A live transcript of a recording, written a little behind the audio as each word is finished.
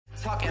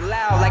Talking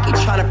loud like he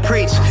trying to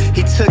preach.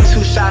 He took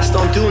 2 shots,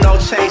 don't do no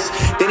chase.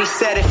 Then he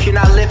said if you're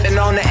not living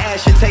on the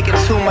edge, you're taking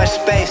too much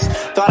space.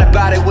 Thought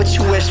about it, what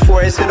you wish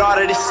for, is it all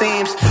that it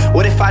seems?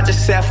 What if I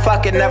just said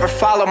fuck it, never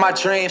follow my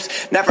dreams?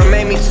 Never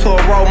made me to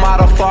a role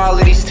model for all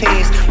of these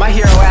teens. My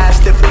hero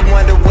asked if we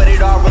wonder what it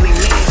all really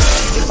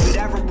means. If it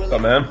ever really... What's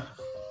up, man?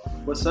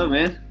 What's up,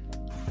 man?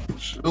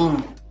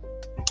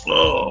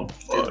 Oh,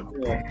 fuck.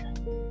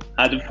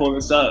 I had to pull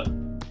this up.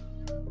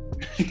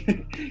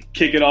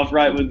 Kick it off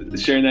right with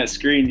sharing that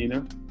screen, you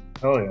know?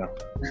 Oh, yeah.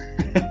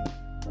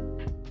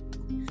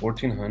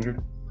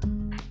 1,400?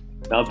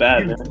 Not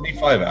bad, man.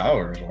 25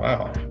 hours,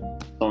 wow.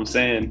 That's what I'm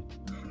saying.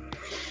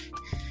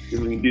 We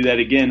can do that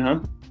again,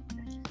 huh?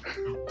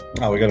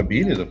 Oh, we gotta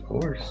beat it, of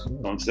course. That's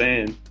what I'm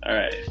saying. All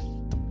right.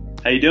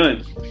 How you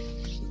doing?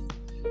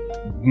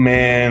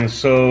 Man,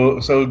 so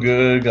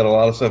good. Got a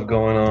lot of stuff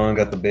going on.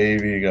 Got the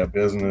baby, got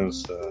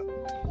business.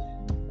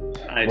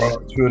 Nice.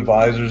 Brought 2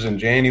 advisors in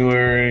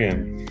January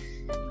and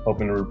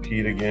hoping to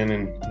repeat again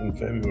in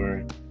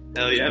February.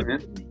 Hell yeah,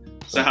 man.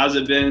 So how's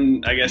it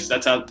been? I guess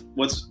that's how.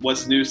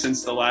 What's new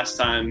since the last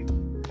time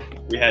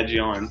we had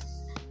you on?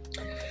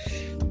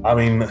 I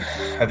mean,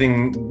 I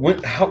think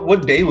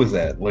what day was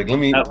that? Like, let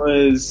me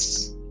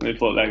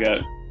pull it back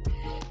up.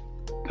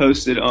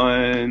 Posted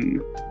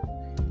on.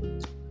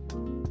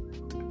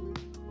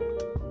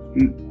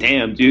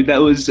 Damn, dude,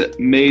 that was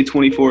May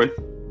 24th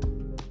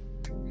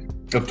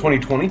of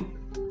 2020.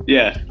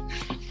 Yeah.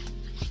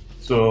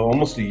 So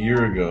almost a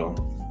year ago.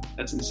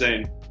 That's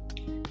insane.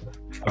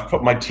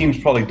 My team's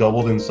probably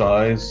doubled in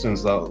size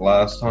since that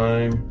last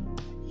time.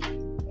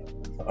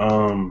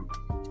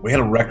 We had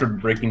a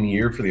record-breaking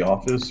year for the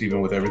office, even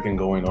with everything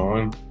going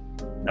on.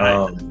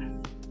 Nice.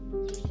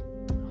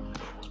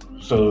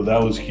 So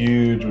that was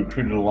huge. We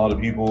recruited a lot of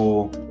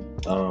people.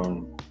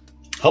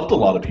 Helped a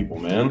lot of people,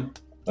 man.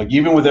 Like,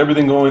 even with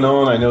everything going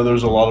on, I know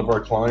there's a lot of our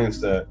clients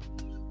that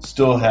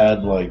still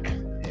had, like,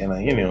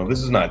 and you know, this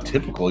is not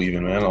typical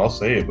even, man, I'll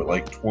say it, but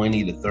like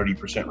 20 to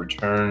 30%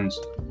 returns.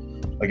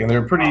 Like, and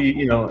they're pretty,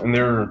 you know, and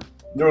they're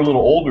a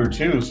little older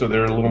too, so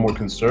they're a little more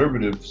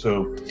conservative.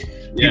 So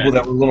people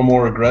that were a little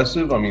more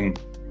aggressive, I mean,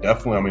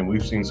 definitely, I mean,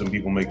 we've seen some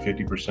people make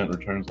 50%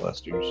 returns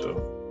last year,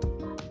 so.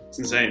 It's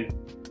insane.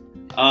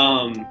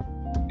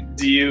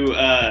 Do you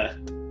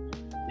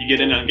get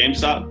in on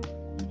GameStop?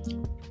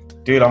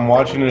 Dude, I'm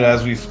watching it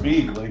as we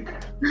speak. Like,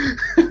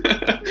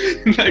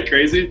 isn't that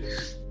crazy?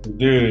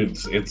 Dude,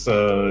 it's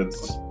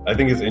I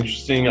think it's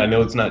interesting. I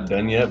know it's not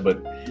done yet, but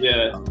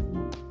yeah.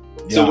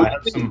 So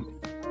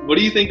what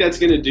do you think that's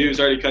gonna do?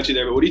 Sorry to cut you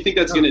there, but what do you think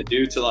that's gonna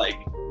do to like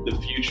the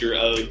future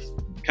of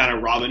kind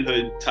of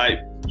Robinhood type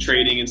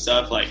trading and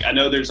stuff? Like, I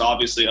know there's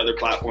obviously other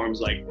platforms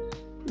like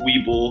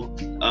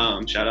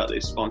Webull. Shout out,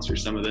 they sponsor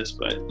some of this,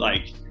 but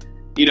like,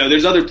 you know,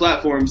 there's other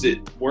platforms that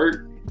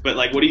work. But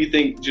like, what do you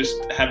think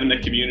just having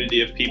a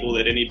community of people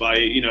that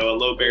anybody, you know, a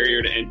low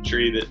barrier to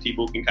entry that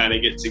people can kind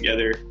of get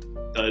together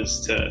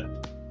does to,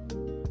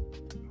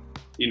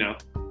 you know?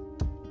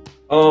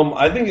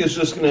 I think it's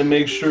just going to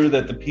make sure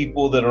that the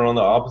people that are on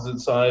the opposite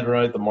side,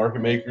 right, the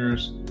market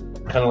makers,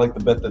 kind of like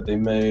the bet that they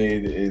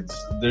made,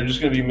 they're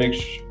just going to be make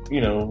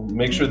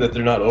sure that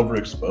they're not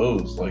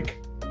overexposed. Like,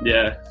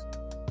 yeah,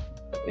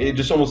 it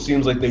just almost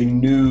seems like they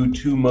knew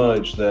too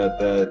much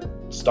that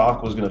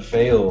stock was going to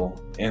fail,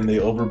 and they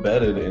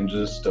overbetted and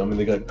just, I mean,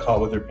 they got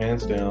caught with their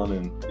pants down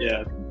and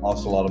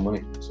lost a lot of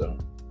money. So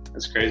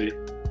that's crazy.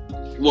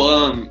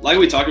 Well, like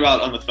we talked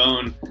about on the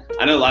phone,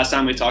 I know last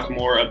time we talked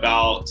more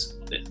about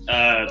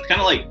kind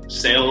of like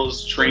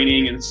sales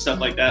training and stuff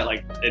like that,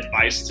 like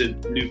advice to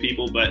new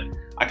people. But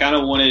I kind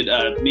of wanted,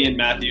 me and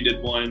Matthew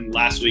did one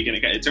last week and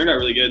it turned out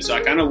really good. So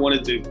I kind of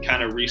wanted to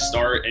kind of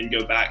restart and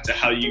go back to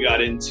how you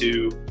got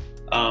into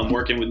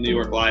working with New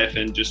York Life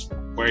and just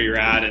where you're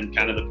at and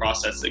kind of the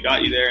process that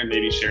got you there, and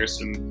maybe share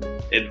some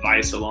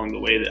advice along the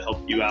way that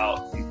helped you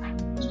out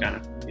and just kind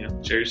of, you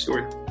know, share your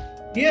story.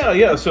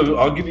 Yeah. So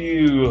I'll give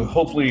you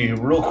hopefully a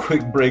real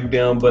quick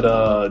breakdown,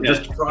 but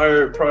just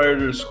prior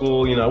to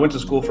school, you know, I went to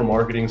school for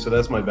marketing, so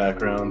that's my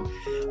background.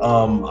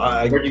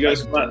 Where'd you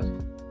guys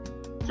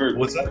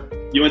what's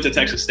that? You went to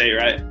Texas State,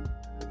 right?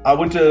 I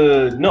went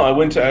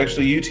to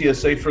actually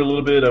UTSA for a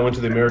little bit. I went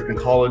to the American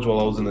College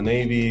while I was in the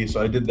Navy,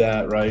 so I did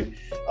that, right?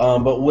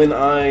 But when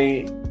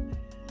I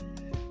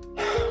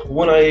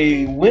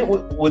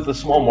went with a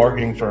small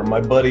marketing firm,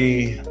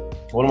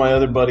 one of my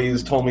other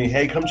buddies told me,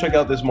 hey, come check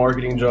out this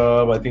marketing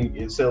job. I think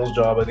it's sales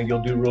job. I think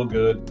you'll do real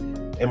good.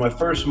 And my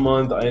first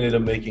month, I ended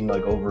up making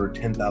like over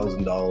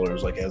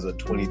 $10,000, like as a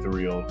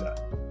 23-year-old guy.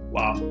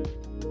 Wow.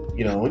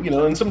 You know,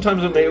 and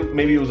sometimes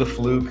maybe it was a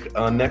fluke.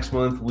 Next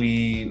month,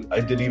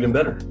 I did even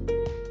better.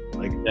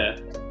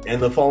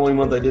 And the following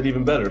month, I did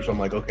even better. So I'm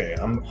like, okay,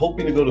 I'm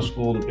hoping to go to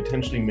school to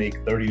potentially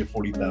make 30 to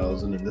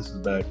 40,000, and this is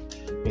back,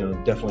 you know,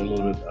 definitely a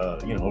little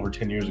bit, over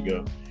 10 years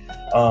ago.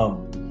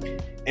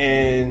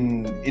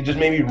 And it just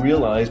made me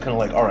realize kind of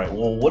like, all right,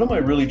 well, what am I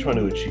really trying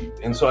to achieve?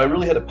 And so I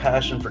really had a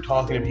passion for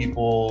talking to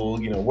people,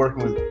 you know,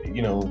 working with,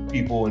 you know,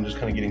 people and just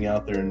kind of getting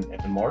out there and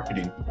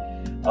marketing.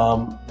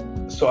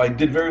 So I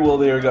did very well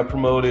there, got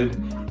promoted.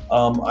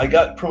 I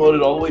got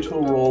promoted all the way to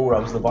a role where I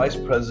was the vice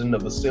president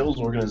of a sales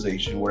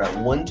organization, where at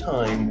one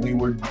time we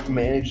were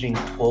managing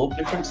 12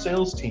 different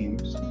sales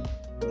teams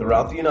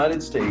throughout the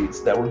United States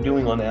that were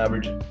doing on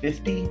average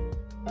 $50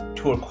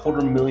 to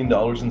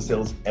 $250,000 in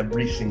sales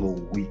every single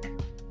week.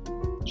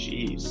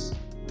 Jeez.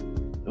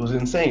 It was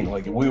insane.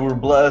 Like, we were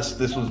blessed.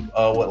 This was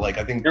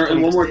I think.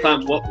 And one more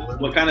time,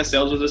 what kind of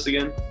sales was this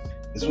again?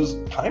 This was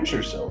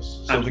timeshare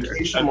sales. So Timeshare.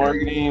 vacation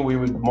marketing, we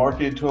would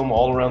market it to them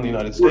all around the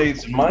United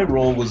States. And my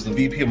role was the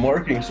VP of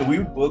marketing. So we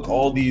would book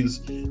all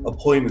these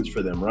appointments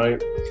for them,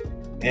 right?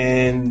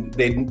 And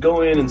they'd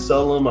go in and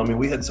sell them. I mean,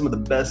 we had some of the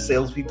best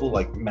salespeople,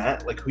 like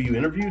Matt, like who you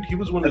interviewed. He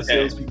was one of the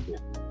salespeople.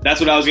 That's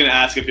what I was going to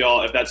ask, if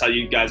that's how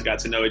you guys got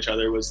to know each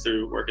other, was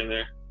through working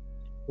there.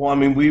 Well, I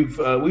mean, we've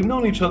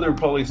known each other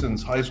probably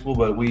since high school,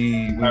 but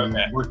we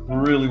worked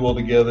really well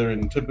together.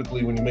 And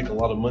typically, when you make a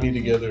lot of money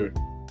together,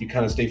 you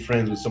kind of stay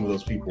friends with some of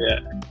those people. Yeah,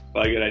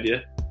 probably a good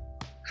idea.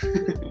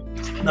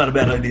 Not a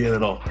bad idea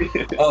at all.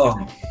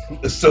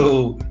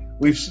 So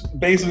we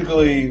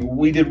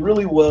did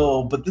really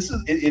well, but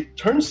it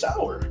turned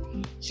sour.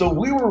 So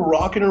we were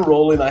rocking and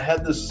rolling. I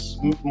had this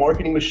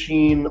marketing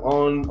machine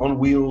on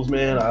wheels,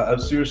 man. I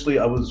seriously,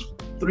 I was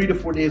 3 to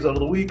 4 days out of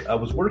the week, I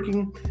was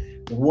working.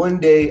 One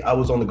day I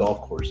was on the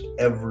golf course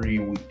every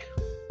week.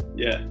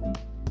 Yeah.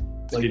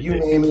 Like, you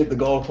name it, the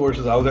golf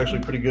courses, I was actually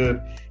pretty good.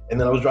 And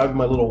then I was driving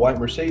my little white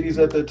Mercedes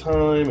at that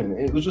time, and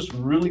it was just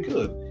really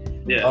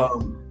good. Yeah.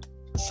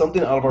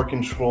 Something out of our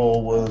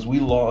control was we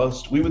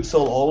would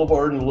sell all of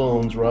our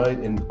loans, right,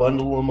 and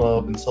bundle them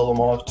up and sell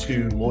them off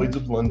to Lloyd's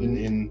of London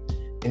in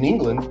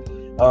England,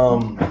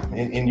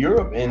 in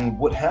Europe. And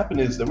what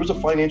happened is there was a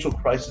financial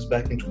crisis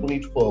back in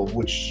 2012,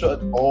 which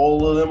shut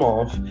all of them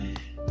off.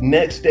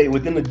 Next day,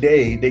 within a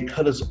day, they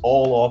cut us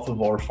all off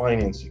of our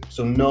financing.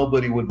 So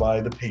nobody would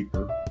buy the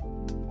paper.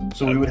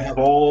 So we would have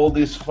all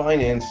this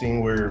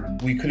financing where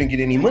we couldn't get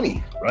any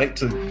money, right,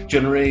 to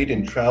generate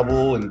and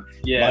travel and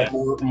buy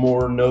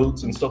more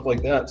notes and stuff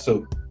like that.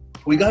 So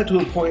we got to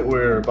a point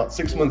where about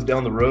 6 months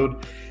down the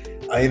road,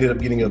 I ended up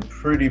getting a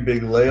pretty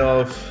big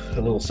layoff,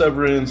 a little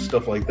severance,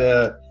 stuff like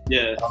that.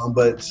 Yeah.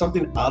 But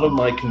something out of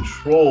my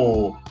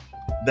control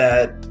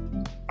that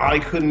I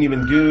couldn't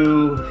even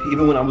do,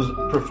 even when I was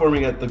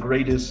performing at the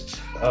greatest,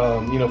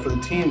 for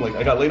the team, like,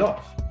 I got laid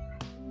off.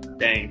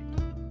 Dang.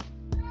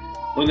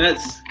 Well, I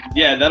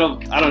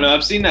don't know.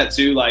 I've seen that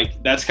too.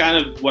 Like, that's kind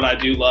of what I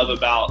do love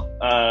about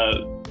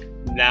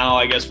now,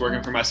 I guess,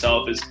 working for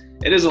myself, is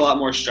it is a lot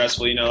more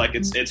stressful, like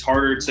it's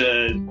harder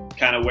to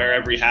kind of wear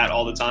every hat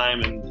all the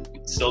time and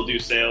still do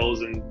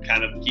sales and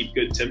kind of keep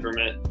good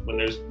temperament when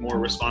there's more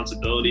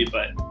responsibility.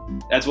 But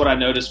that's what I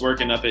noticed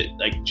working up at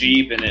like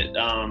Jeep and at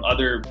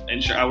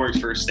I worked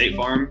for State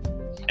Farm,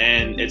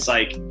 and it's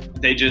like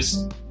they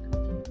just,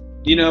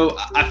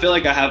 I feel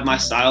like I have my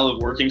style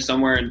of working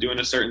somewhere and doing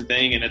a certain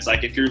thing. And it's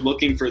like, if you're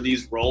looking for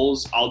these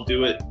roles, I'll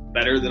do it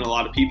better than a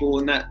lot of people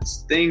in that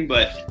thing.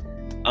 But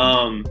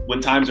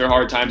when times are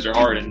hard,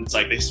 and it's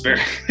like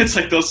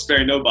they'll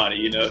spare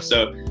nobody,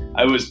 So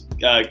I was,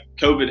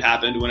 COVID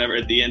happened whenever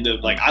at the end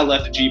of, like, I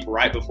left Jeep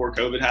right before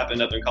COVID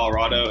happened up in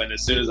Colorado. And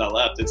as soon as I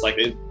left, it's like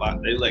they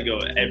let go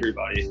of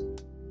everybody.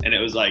 And it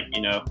was like,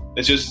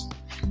 it's just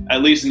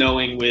at least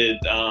knowing with,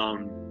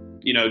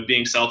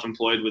 being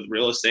self-employed with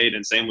real estate,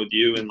 and same with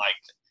you. And like,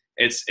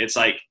 it's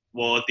like,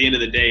 well, at the end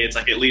of the day, it's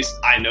like, at least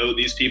I know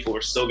these people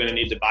are still going to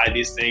need to buy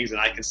these things, and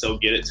I can still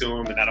get it to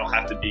them, and I don't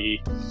have to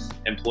be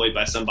employed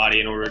by somebody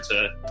in order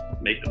to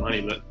make the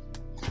money. But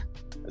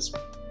it's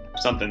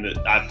something that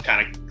I've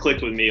kind of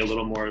clicked with me a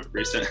little more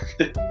recent.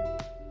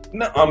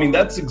 No, I mean,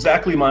 that's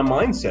exactly my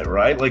mindset,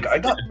 right? Like, I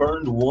got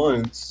burned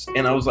once,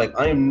 and I was like,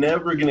 I am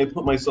never going to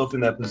put myself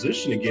in that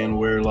position again,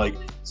 where like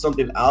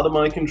something out of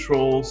my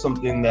control,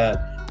 something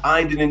that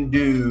I didn't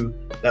do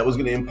that was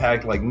going to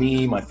impact like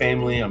me, my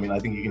family. I mean, I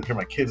think you can hear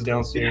my kids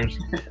downstairs.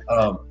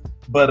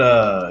 But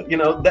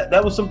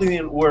that was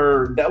something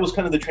where that was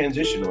kind of the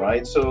transition,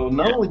 right? So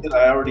not only did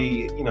I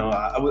already,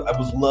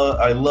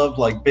 I loved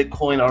like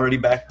Bitcoin already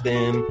back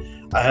then.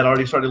 I had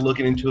already started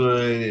looking into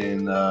it,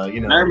 and I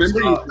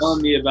remember you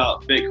telling me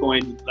about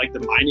Bitcoin, like the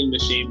mining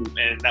machine,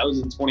 and that was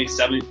in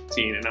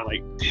 2017. And I'm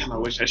like, damn, I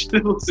wish I should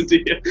have listened to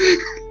you.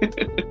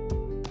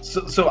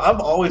 So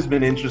I've always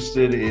been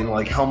interested in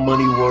like how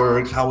money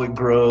works, how it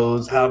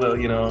grows, how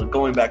to,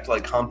 going back to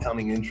like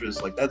compounding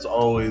interest, like that's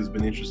always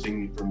been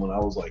interesting from when I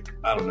was like,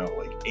 I don't know,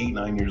 like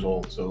 8-9 years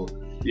old. So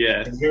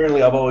yeah,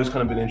 inherently I've always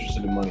kind of been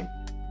interested in money.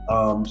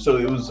 So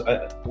it was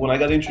when I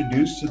got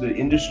introduced to the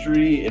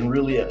industry, and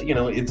really,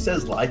 it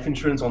says life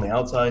insurance on the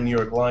outside, New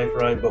York Life,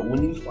 right? But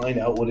when you find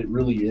out what it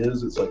really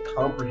is, it's like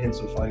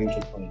comprehensive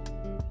financial planning.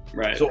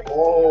 Right. So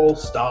all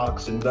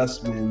stocks,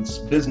 investments,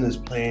 business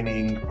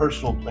planning,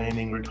 personal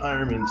planning,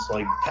 retirements,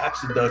 like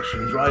tax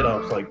deductions,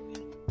 write-offs, like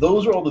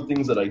those are all the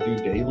things that I do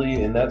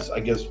daily. And that's, I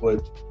guess,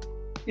 what,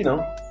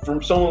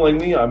 from someone like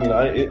me, I mean,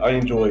 I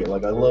enjoy it.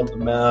 Like, I love the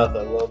math.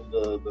 I love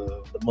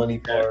the money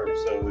part.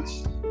 So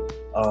it's,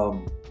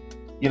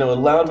 it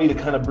allowed me to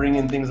kind of bring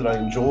in things that I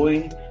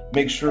enjoy,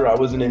 make sure I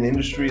was in an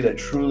industry that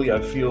truly I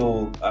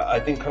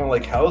think kind of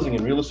like housing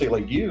and real estate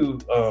like you,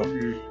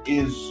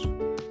 is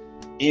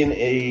in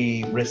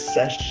a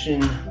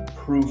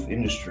recession-proof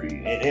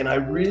industry.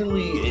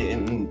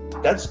 And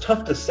that's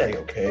tough to say,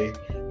 okay?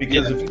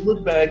 Because if you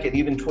look back at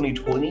even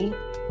 2020,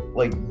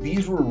 like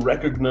these were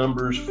record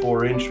numbers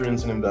for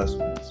insurance and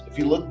investments. If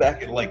you look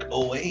back at like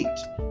 2008,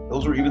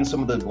 those were even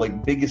some of the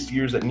like biggest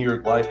years that New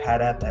York Life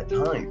had at that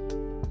time.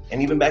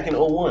 And even back in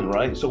 2001,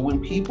 right? So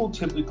when people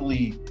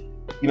typically,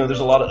 there's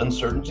a lot of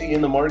uncertainty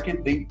in the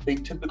market, they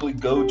typically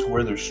go to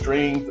where there's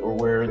strength or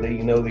where they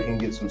they can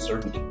get some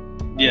certainty.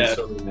 Yeah. And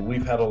so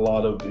we've had a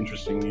lot of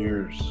interesting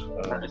years.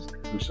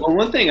 Well,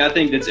 one thing I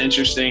think that's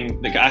interesting,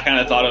 that I kind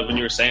of thought of when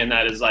you were saying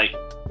that, is like,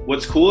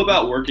 what's cool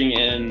about working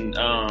in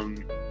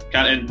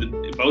kind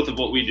of both of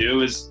what we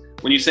do is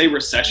when you say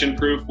recession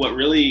proof, what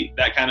really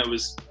that kind of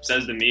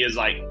says to me is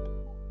like,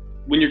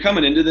 when you're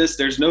coming into this,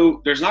 there's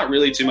not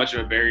really too much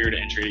of a barrier to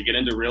entry to get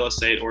into real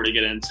estate or to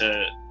get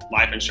into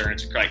life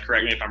insurance. Correct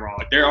me if I'm wrong.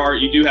 Like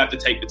you do have to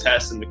take the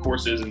tests and the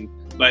courses,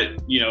 but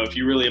if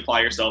you really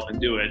apply yourself and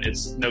do it,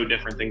 it's no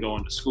different than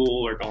going to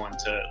school or going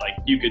to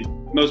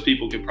most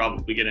people could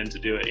probably get in to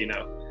do it.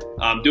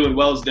 Doing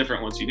well is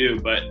different once you do,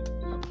 but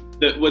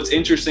what's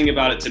interesting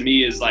about it to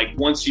me is like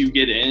once you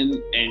get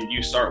in and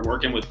you start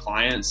working with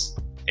clients,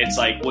 it's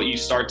like what you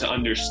start to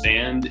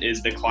understand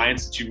is the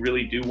clients that you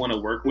really do want to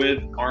work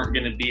with aren't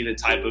going to be the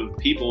type of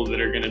people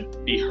that are going to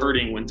be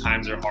hurting when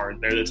times are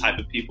hard. They're the type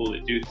of people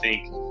that do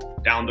think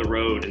down the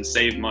road and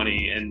save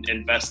money and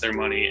invest their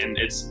money. And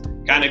it's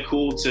kind of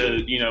cool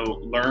to,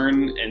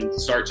 learn and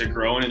start to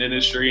grow in an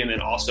industry and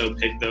then also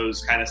pick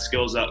those kind of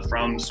skills up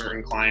from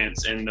certain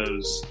clients in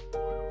those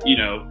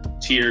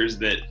tiers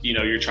that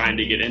you're trying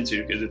to get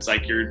into, because it's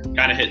like you're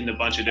kind of hitting a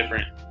bunch of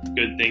different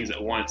good things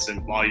at once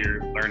and while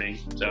you're learning.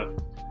 So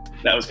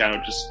that was kind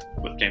of just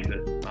what came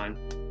to mind.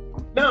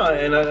 No,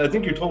 and I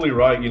think you're totally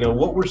right.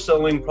 What we're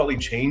selling probably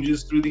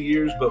changes through the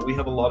years, but we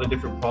have a lot of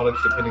different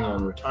products depending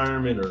on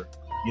retirement or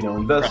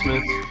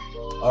investments.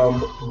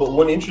 But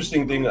one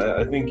interesting thing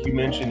I think you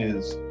mentioned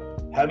is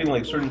having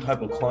like certain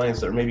type of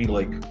clients that are maybe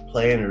like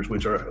planners,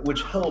 which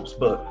helps,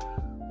 but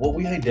what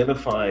we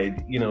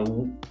identified,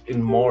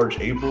 in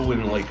March, April,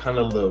 when like kind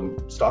of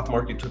the stock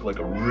market took like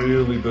a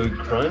really big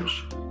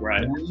crunch,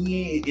 right?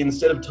 We,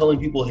 instead of telling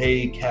people,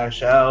 hey,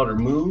 cash out or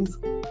move,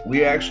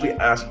 we actually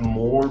asked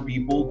more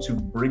people to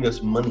bring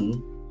us money,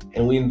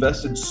 and we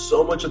invested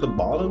so much at the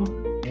bottom,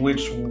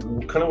 which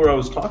kind of where I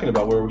was talking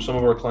about, where some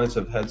of our clients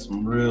have had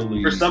some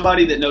really... For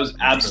somebody that knows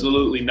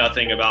absolutely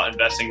nothing about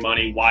investing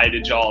money, why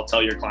did y'all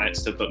tell your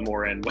clients to put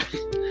more in when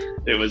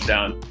it was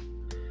down?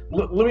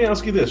 Let me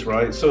ask you this,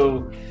 right? So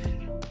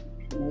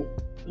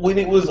when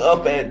it was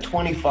up at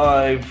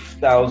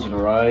 25,000,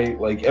 right?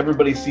 Like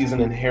everybody sees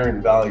an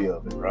inherent value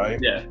of it, right?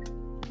 Yeah.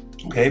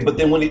 Okay, but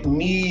then when it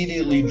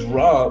immediately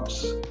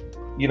drops,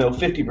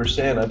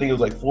 50%, I think it was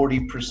like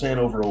 40%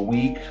 over a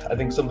week. I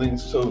think something,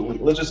 so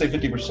let's just say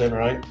 50%,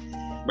 right?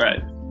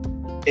 Right.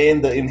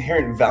 And the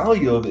inherent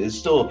value of it is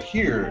still up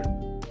here.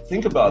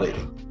 Think about it.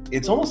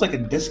 It's almost like a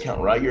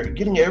discount, right? You're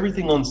getting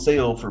everything on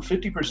sale for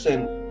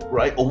 50%,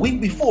 right? A week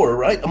before,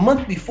 right? A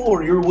month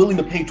before, you're willing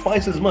to pay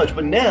twice as much.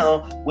 But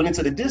now, when it's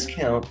at a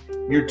discount,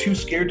 you're too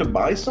scared to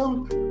buy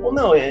some? Well,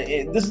 no,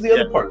 this is the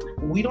other part.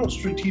 We don't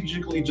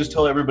strategically just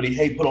tell everybody,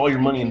 hey, put all your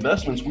money in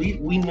investments.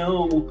 We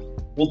know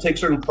we'll take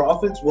certain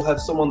profits. We'll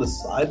have some on the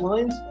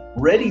sidelines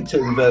ready to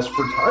invest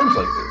for times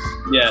like this.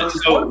 Yeah. So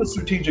it's part of a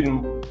strategic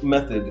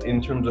method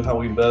in terms of how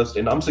we invest.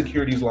 And I'm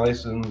securities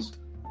licensed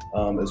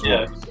as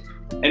well.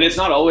 And it's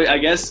not always, I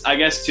guess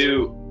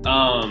too,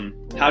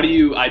 how do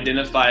you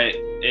identify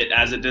it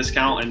as a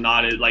discount and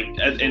not like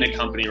in a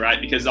company, right?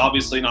 Because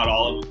obviously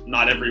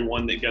not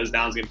everyone that goes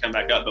down is going to come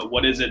back up, but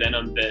what is it in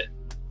them that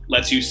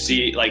lets you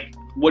see, like,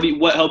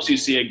 what helps you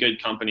see a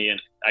good company, and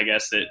I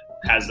guess that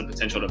has the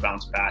potential to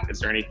bounce back?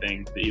 Is there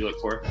anything that you look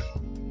for?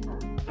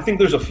 I think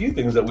there's a few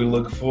things that we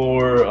look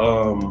for.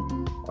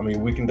 I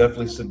mean, we can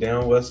definitely sit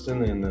down,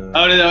 Weston, and... No,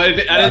 I'm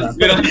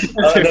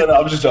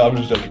just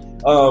joking.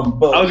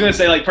 But I was going to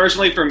say, like,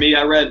 personally for me,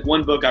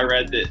 one book I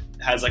read that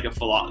has like a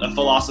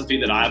philosophy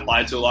that I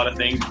apply to a lot of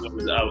things. It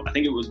was, I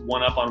think it was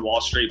One Up on Wall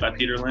Street by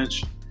Peter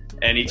Lynch.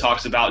 And he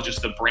talks about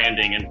just the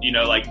branding and,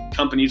 like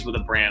companies with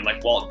a brand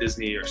like Walt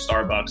Disney or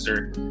Starbucks,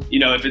 or,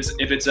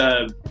 if it's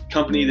a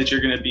company that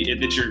you're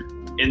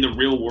in the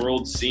real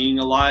world seeing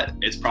a lot,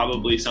 it's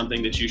probably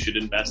something that you should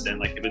invest in.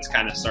 Like if it's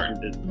kind of starting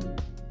to,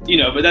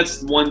 but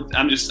that's one,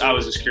 I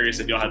was just curious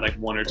if y'all had like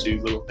one or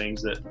two little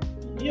things that.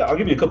 Yeah, I'll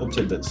give you a couple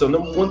tidbits. So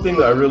one thing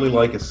that I really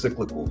like is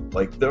cyclical.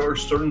 Like there are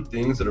certain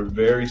things that are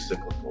very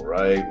cyclical,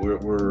 right?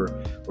 We're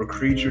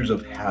creatures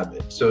of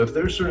habit. So if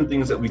there's certain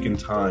things that we can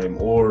time,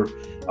 or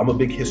I'm a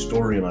big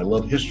historian, I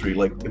love history.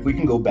 Like if we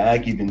can go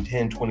back even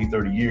 10, 20,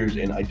 30 years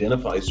and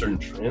identify certain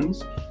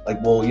trends,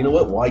 like, well, you know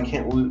what? Why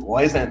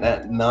is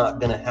that not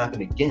going to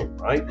happen again,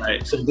 right?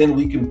 Right. So then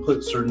we can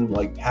put certain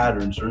like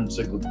patterns, certain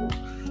cyclicals.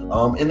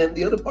 And then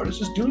the other part is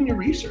just doing your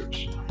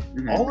research.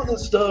 All of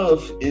this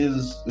stuff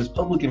is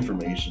public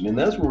information, and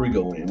that's where we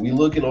go in. We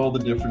look at all the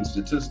different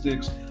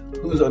statistics,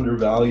 who's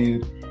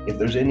undervalued, if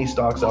there's any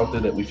stocks out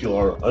there that we feel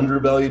are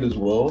undervalued as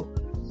well.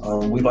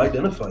 We've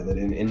identified that,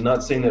 and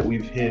not saying that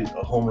we've hit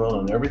a home run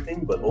on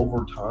everything, but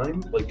over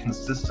time, like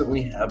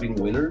consistently having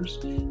winners,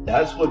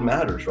 that's what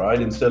matters, right?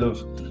 Instead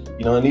of,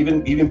 and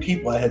even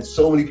people, I had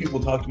so many people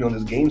talk to me on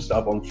this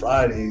GameStop on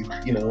Friday,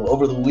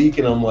 over the week,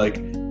 and I'm like,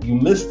 you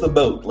missed the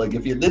boat. Like,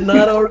 if you did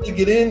not already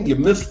get in, you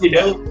missed the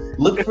boat.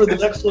 Look for the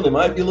next one. It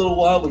might be a little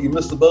while, but you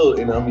missed the boat.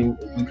 And I mean,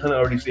 we kind of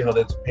already see how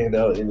that's panned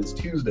out, and it's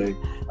Tuesday.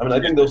 I mean, I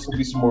think there'll still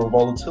be some more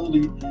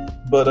volatility,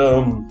 but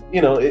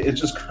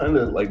it's just kind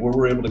of like where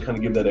we're able to kind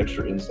of give that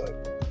extra insight.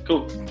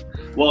 Cool.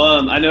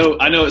 Well, I know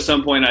at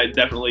some point I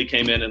definitely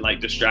came in and like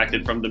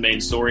distracted from the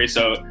main story,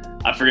 so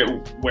I forget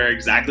where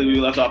exactly we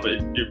left off, but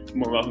you're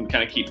more welcome to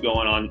kind of keep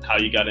going on how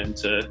you got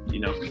into,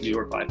 New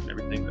York life and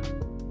everything.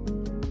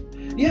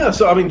 Yeah,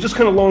 so I mean, just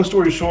kind of long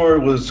story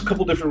short, was a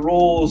couple different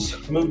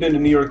roles, moved into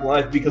New York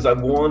life because I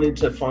wanted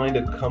to find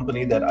a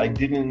company that I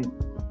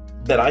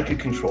could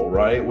control,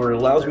 right? Where it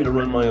allows me to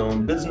run my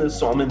own business.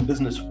 So I'm in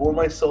business for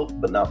myself,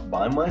 but not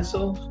by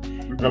myself.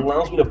 And it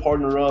allows me to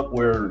partner up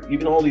where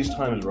even all these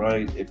times,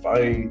 right? If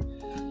I,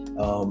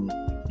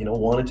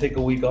 want to take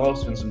a week off,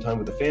 spend some time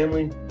with the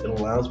family, it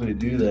allows me to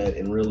do that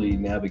and really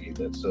navigate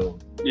that. So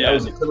I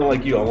was kind of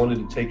like you. I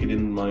wanted to take it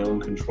in my own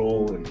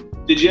control.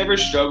 And did you ever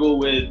struggle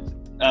with,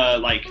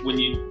 when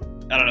you,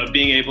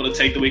 being able to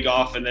take the week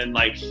off and then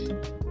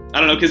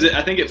because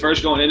I think at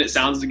first going in, it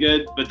sounds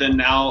good, but then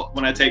now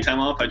when I take time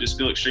off, I just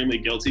feel extremely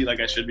guilty, like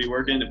I should be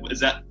working. Is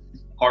that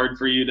hard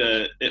for you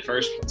at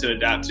first to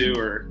adapt to,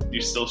 or do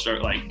you still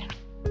start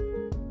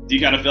do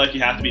you kind of feel like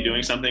you have to be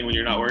doing something when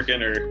you're not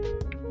working, or?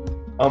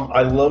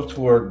 I love to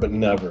work, but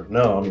never.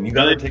 No, I mean, you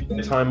got to take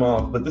the time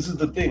off, but this is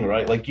the thing,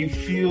 right? Like you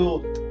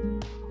feel,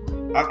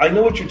 I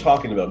know what you're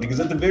talking about, because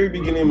at the very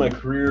beginning of my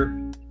career,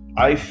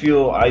 I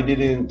feel I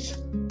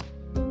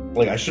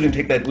shouldn't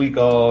take that week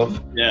off.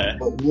 Yeah.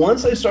 But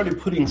once I started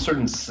putting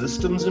certain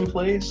systems in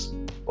place,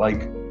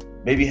 like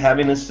maybe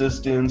having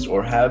assistants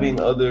or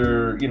having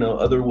other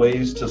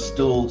ways to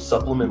still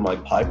supplement my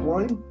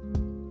pipeline,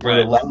 right,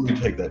 it allowed me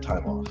to take that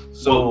time off.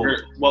 So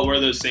what were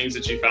those things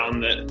that you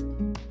found that?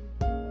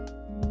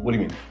 What do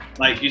you mean?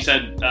 Like you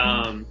said,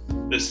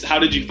 how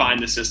did you find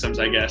the systems,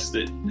 I guess,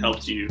 that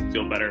helped you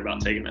feel better about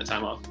taking that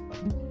time off?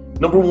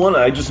 Number one,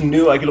 I just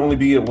knew I could only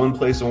be at one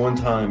place at one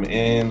time,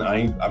 and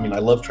I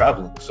love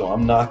traveling, so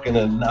I'm not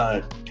gonna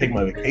not take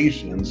my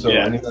vacation. So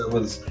I knew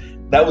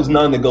that was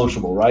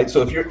non-negotiable, right?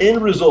 So if your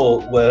end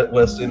result,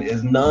 Weston,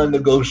 is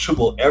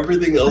non-negotiable,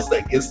 everything else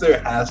that gets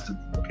there has to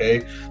be,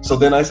 okay? So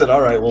then I said,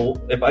 all right, well,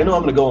 if I know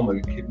I'm gonna go on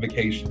my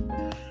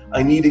vacation,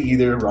 I need to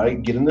either,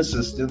 get an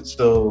assistant.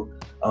 So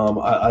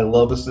I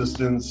love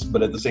assistants,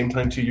 but at the same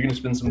time too, you're gonna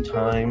spend some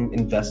time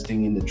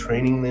investing into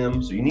training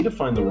them. So you need to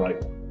find the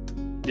right one.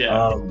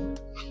 Yeah.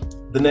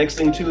 The next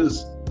thing too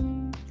is,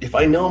 if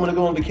I know I'm going to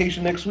go on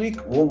vacation next week,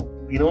 well,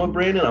 you know what,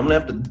 Brandon, I'm going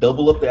to have to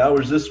double up the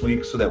hours this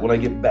week so that when I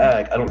get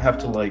back, I don't have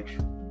to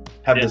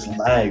have this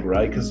lag,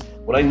 right? Because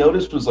what I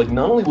noticed was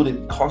not only would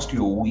it cost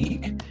you a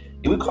week,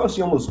 it would cost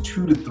you almost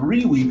 2 to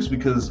 3 weeks,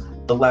 because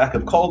the lack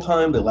of call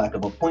time, the lack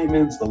of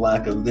appointments, the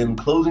lack of them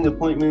closing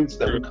appointments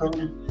that would come,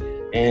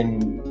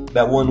 and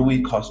that 1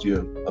 week cost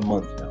you a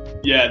month now.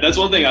 Yeah, that's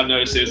one thing I've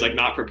noticed is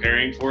not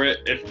preparing for it.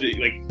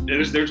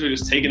 If they're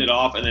just taking it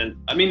off, and then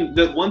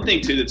the one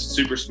thing too that's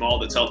super small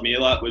that's helped me a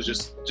lot was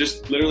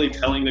just literally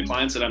telling the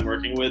clients that I'm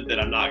working with that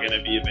I'm not going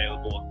to be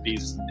available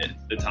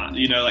at the time.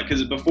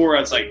 Because before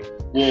it's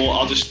well,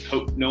 I'll just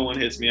hope no one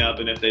hits me up,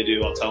 and if they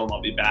do, I'll tell them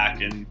I'll be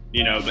back, and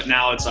But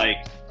now it's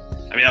that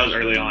was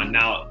early on.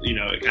 Now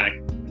it kind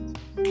of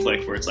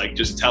click where it's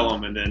just tell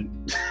them and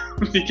then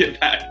we get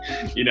back,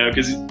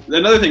 because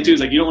another thing too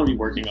is you don't want to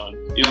be you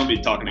don't want to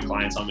be talking to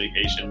clients on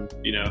vacation,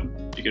 you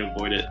can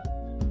avoid it.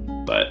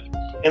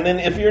 And then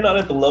if you're not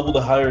at the level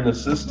to hire an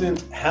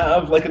assistant,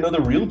 have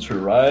another realtor,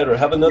 right? Or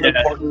have another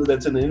partner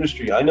that's in the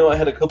industry. I know I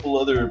had a couple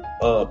other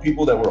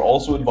people that were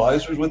also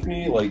advisors with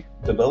me,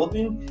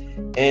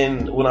 developing,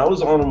 and when I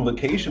was on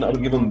vacation, I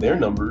would give them their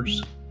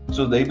numbers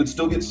so they would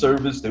still get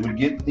service, they would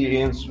get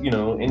the answer,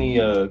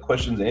 any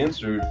questions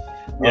answered.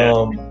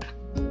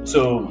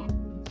 So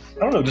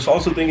I don't know, just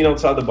also thinking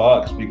outside the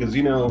box, because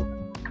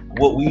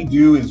what we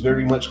do is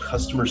very much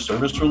customer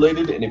service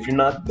related, and if you're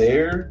not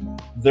there,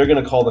 they're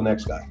going to call the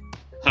next guy.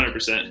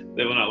 100%.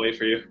 They will not wait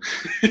for you.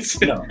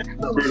 No,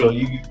 so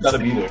you got to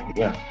be there.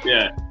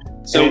 Yeah.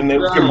 So and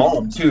with your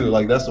mom too,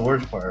 that's the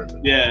worst part.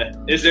 Yeah.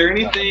 Is there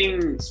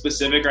anything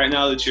specific right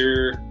now that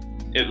you're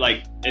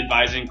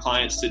advising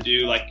clients to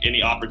do,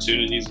 any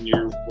opportunities in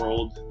your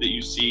world that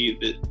you see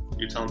that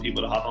you're telling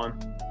people to hop on?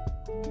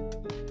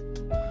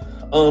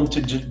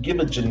 To give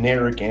a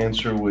generic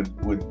answer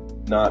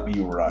would not be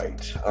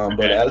right.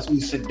 But as we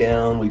sit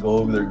down, we go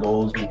over their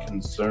goals and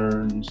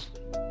concerns.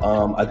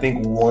 I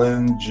think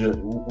one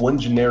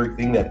generic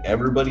thing that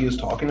everybody is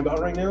talking about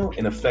right now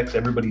and affects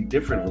everybody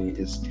differently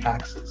is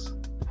taxes.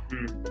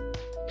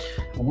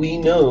 We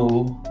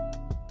know,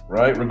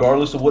 right,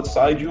 regardless of what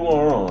side you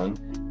are on,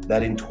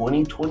 that in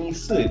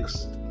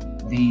 2026,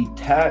 the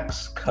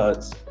tax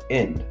cuts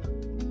end.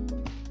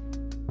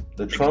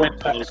 The Trump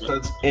tax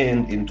cuts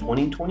end in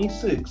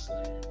 2026.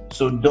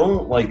 So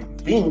don't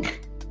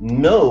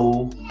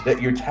know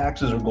that your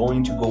taxes are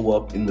going to go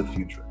up in the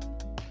future.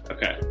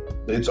 Okay.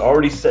 It's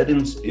already set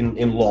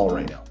in law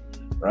right now,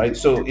 right?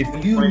 So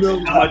if you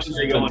know how much are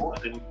they going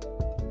up, do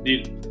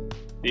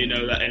you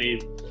know that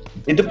any?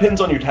 It depends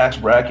on your tax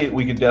bracket.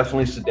 We could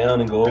definitely sit down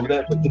and go over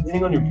that. But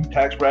depending on your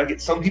tax bracket,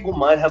 some people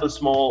might have a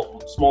small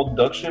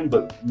deduction,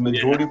 but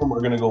majority of them are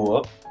going to go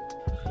up.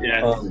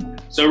 Yeah.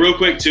 So real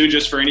quick too,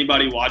 just for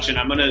anybody watching,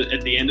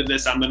 at the end of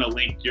this, I'm gonna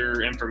link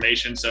your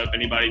information. So if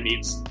anybody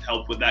needs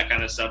help with that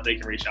kind of stuff, they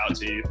can reach out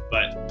to you.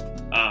 But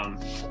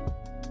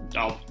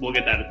we'll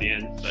get that at the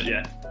end. But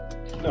yeah.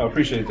 No, I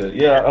appreciate that.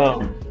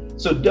 Yeah.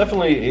 So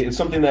definitely, it's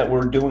something that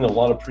we're doing a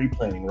lot of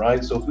pre-planning,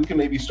 right? So if we can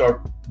maybe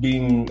start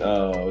being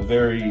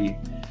very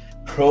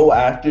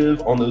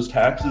proactive on those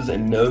taxes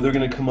and know they're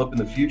going to come up in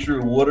the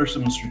future, what are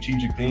some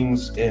strategic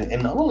things,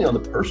 and not only on the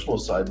personal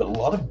side, but a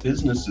lot of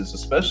businesses,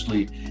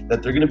 especially,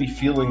 that they're going to be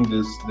feeling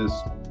this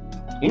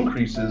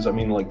increases. I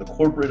mean, like the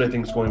corporate, I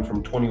think is going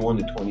from 21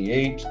 to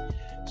 28.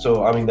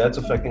 So, I mean, that's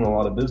affecting a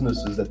lot of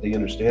businesses that they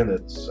understand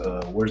that's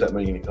where's that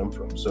money going to come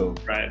from. So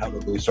how do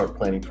they start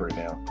planning for it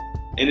now?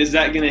 And is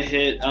that going to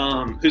hit,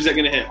 who's that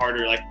going to hit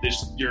harder? Like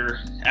your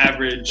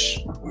average,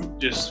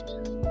 just,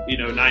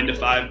 9 to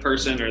 5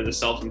 person, or the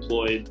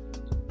self-employed,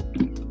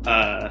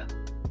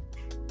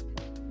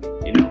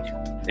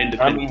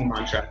 independent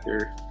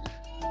contractor?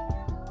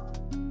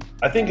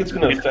 I think it's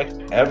going to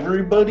affect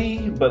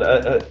everybody,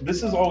 but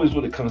this is always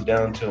what it comes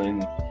down to.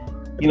 And,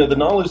 the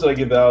knowledge that I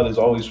give out is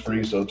always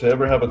free. So to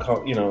ever have a,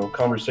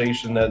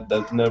 conversation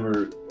there's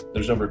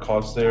never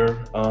cost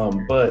there.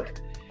 But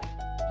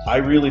I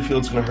really feel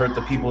it's going to hurt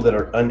the people that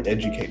are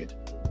uneducated.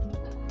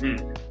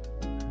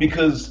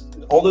 Because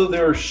although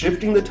they're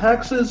shifting the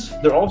taxes,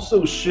 they're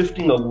also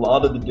shifting a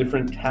lot of the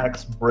different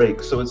tax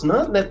breaks. So it's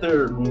not that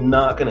they're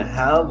not going to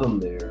have them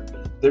there.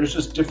 There's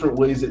just different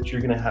ways that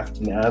you're going to have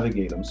to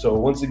navigate them. So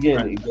once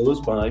again, it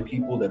goes by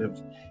people that have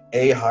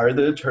hired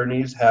the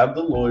attorneys, have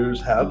the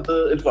lawyers, have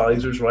the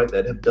advisors, right,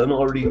 that have done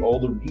already all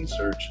the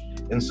research.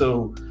 And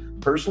so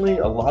personally,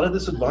 a lot of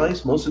this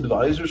advice, most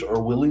advisors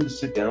are willing to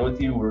sit down with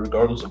you,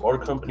 regardless of our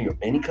company or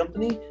any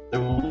company.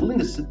 They're willing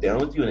to sit down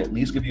with you and at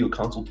least give you a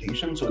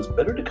consultation. So it's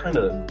better to kind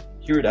of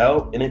hear it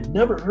out, and it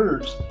never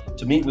hurts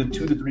to meet with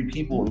 2 to 3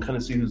 people and kind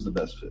of see who's the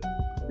best fit.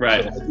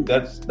 Right. So I think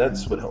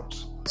that's what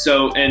helps.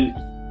 So, and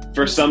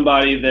for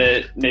somebody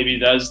that maybe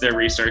does their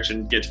research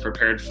and gets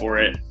prepared for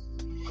it,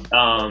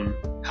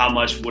 how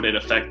much would it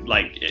affect,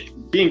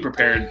 being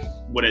prepared,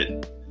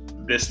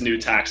 this new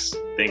tax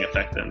thing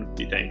affect them,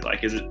 do you think?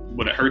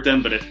 Would it hurt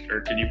them,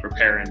 or could you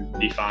prepare and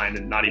be fine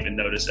and not even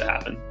notice it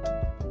happen?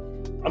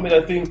 I mean,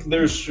 I think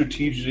there's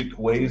strategic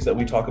ways that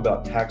we talk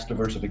about tax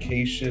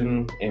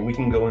diversification, and we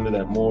can go into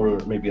that more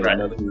maybe at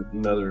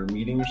another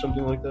meeting or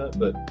something like that.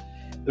 But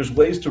there's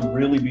ways to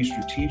really be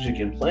strategic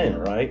and plan,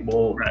 right?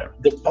 Well,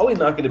 they're probably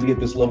not going to be at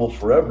this level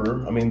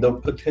forever. I mean,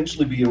 they'll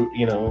potentially be,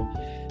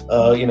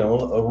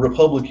 a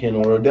Republican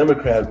or a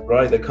Democrat,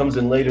 right, that comes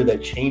in later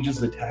that changes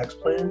the tax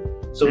plan.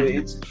 So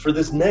it's for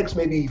this next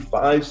maybe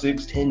 5,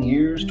 6, 10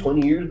 years,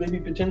 20 years, maybe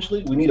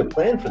potentially. We need a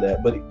plan for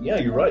that. But yeah,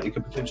 you're right. It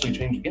could potentially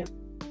change again.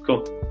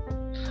 Cool.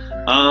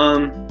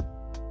 Trying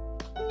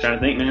to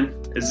think, man.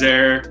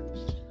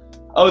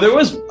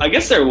 I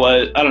guess there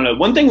was, I don't know.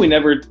 One thing we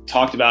never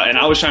talked about, and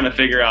I was trying to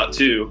figure out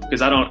too,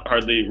 because I don't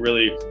hardly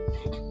really,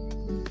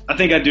 I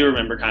think I do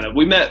remember kind of.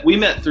 We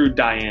met through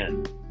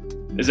Diane.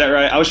 Is that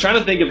right? I was trying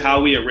to think of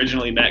how we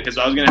originally met, because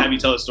I was going to have you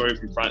tell the story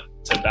from front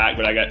to back,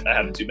 but I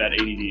have too bad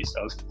ADD,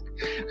 so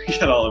we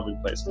got all over the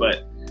place.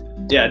 But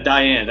yeah,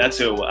 Diane, that's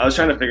who it was. I was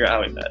trying to figure out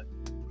how we met.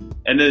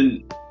 And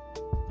then,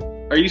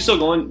 are you still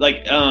going,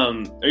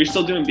 are you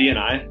still doing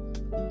BNI?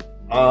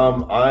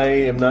 I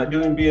am not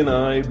doing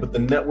BNI, but the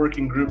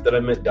networking group that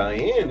I met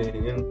Diane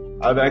in,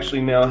 I've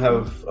actually now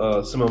have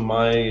some of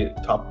my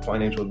top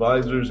financial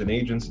advisors and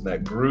agents in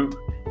that group.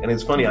 And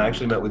it's funny, I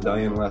actually met with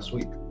Diane last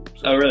week.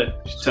 So, oh, really?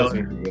 Tell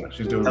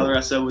her I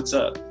said what's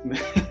up.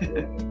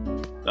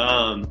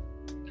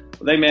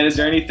 Well, man, is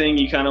there anything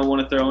you kind of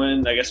want to throw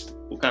in? I guess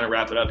we'll kind of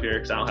wrap it up here,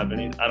 because I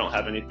don't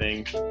have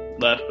anything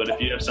left. But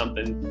if you have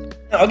something,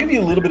 I'll give you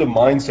a little bit of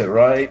mindset,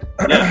 right?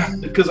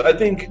 Because I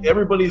think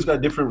everybody's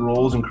got different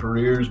roles and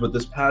careers, but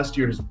this past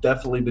year has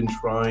definitely been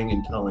trying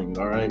and telling.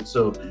 All right,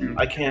 so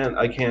I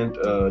can't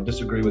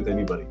disagree with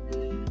anybody.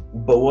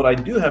 But what I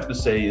do have to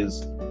say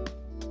is,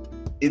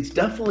 it's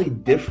definitely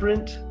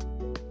different,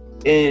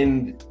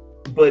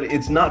 but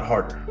it's not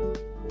harder.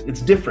 It's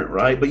different,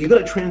 right? But you got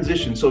to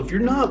transition. So if you're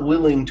not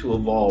willing to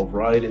evolve,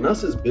 right? And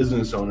us as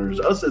business owners,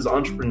 us as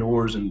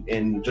entrepreneurs,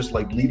 and just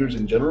like leaders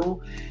in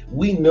general,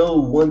 we know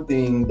one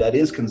thing that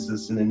is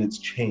consistent, and it's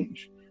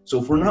change. So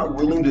if we're not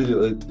willing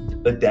to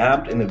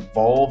adapt and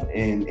evolve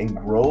and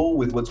grow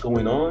with what's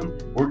going on,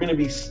 we're going to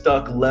be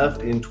stuck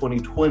left in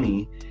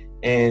 2020.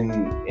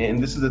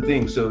 And this is the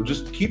thing. So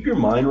just keep your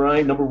mind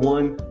right. Number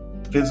one,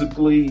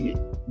 physically,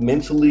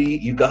 mentally,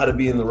 you got to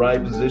be in the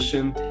right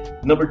position.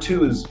 number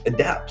 2 is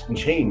adapt and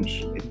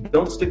change.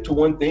 Don't stick to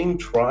one thing.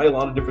 Try a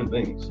lot of different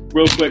things.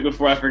 Real quick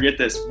before I forget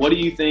this, what do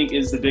you think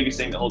is the biggest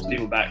thing that holds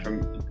people back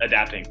from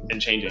adapting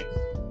and changing?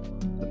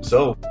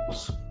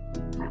 Themselves.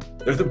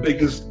 They're the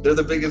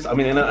biggest. I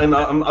mean, and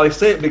I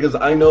say it because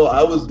I know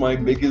I was my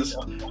biggest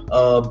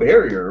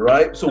barrier,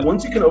 right? So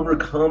once you can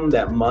overcome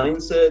that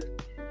mindset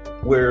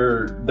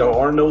where there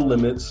are no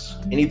limits,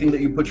 anything that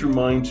you put your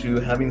mind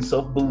to, having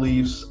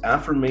self-beliefs,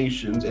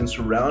 affirmations, and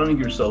surrounding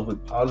yourself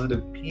with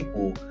positive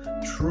people,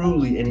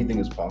 truly anything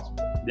is possible.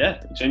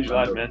 Yeah, change your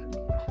life, man.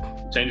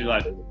 Change your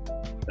life,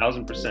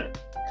 1,000%.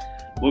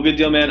 Well, good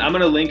deal, man. I'm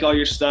gonna link all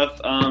your stuff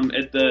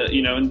at the,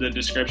 in the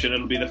description.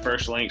 It'll be the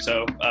first link.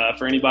 So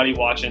for anybody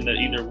watching that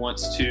either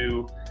wants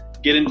to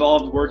get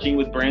involved working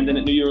with Brandon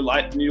at New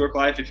York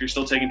Life, if you're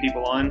still taking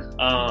people on,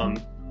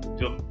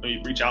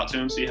 reach out to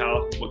them, see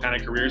what kind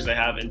of careers they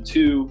have, and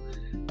 2,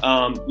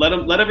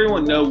 let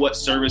everyone know what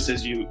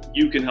services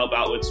you can help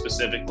out with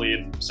specifically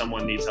if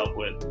someone needs help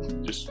with.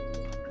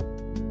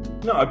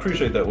 No, I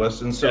appreciate that,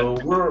 Weston. So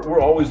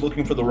we're always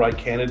looking for the right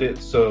candidate.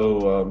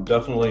 So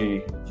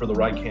definitely for the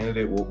right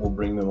candidate, we'll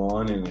bring them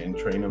on and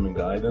train them and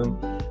guide them.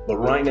 But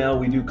right now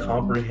we do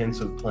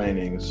comprehensive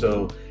planning.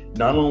 So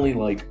not only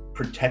like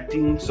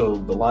protecting, so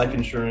the life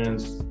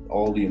insurance,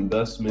 all the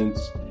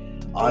investments,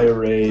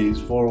 IRAs,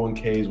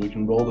 401ks, we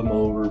can roll them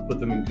over, put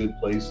them in good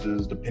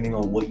places, depending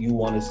on what you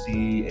want to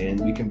see. And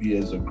we can be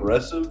as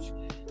aggressive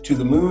to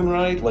the moon,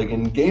 right? Like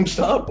in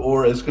GameStop,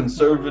 or as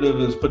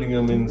conservative as putting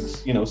them in,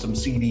 some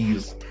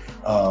CDs,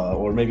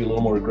 or maybe a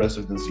little more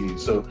aggressive than CDs.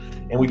 So,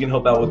 and we can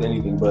help out with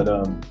anything,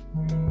 but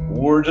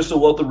we're just a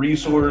wealth of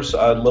resource.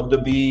 I'd love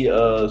to be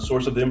a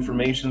source of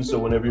information. So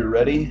whenever you're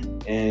ready,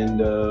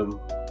 and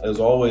as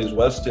always,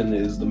 Weston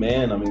is the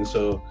man. I mean,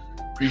 so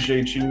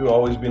appreciate you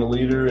always being a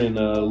leader, and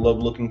love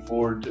looking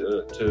forward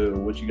to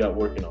what you got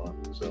working on.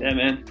 So. Yeah,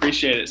 man,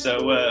 appreciate it.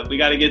 So we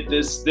got to get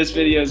this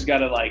video's got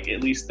to like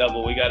at least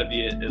double. We got to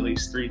be at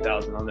least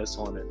 3,000 on this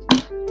one, and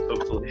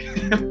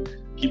hopefully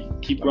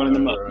keep running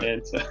them up,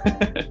 man. So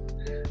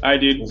all right,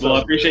 dude. Well,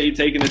 I appreciate you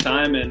taking the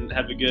time, and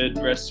have a good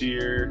rest of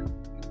your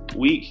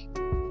week.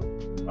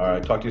 All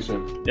right, talk to you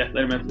soon. Yeah,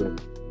 later, man.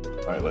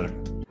 All right, later.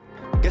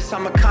 Guess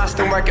I'm a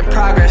constant work in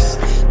progress,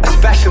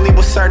 especially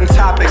with certain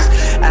topics.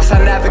 As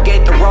I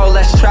navigate the road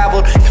less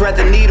traveled, thread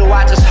the needle,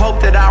 I just hope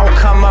that I don't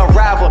come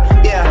unraveled.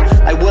 Yeah,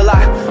 like will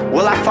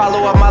I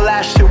follow up my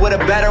last shit with a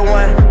better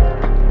one?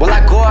 Will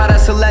I go out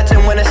as a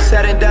legend when it's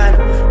said and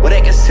done? Will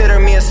they consider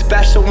me a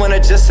special one, or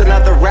just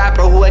another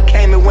rapper who had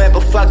came and went,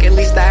 but fuck, at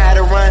least I had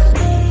a run?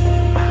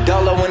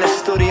 Dolo in the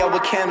studio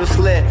with candles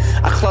lit,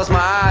 I close my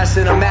eyes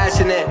and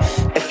imagine it.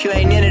 If you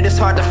ain't in it, it's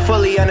hard to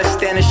fully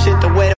understand this shit the way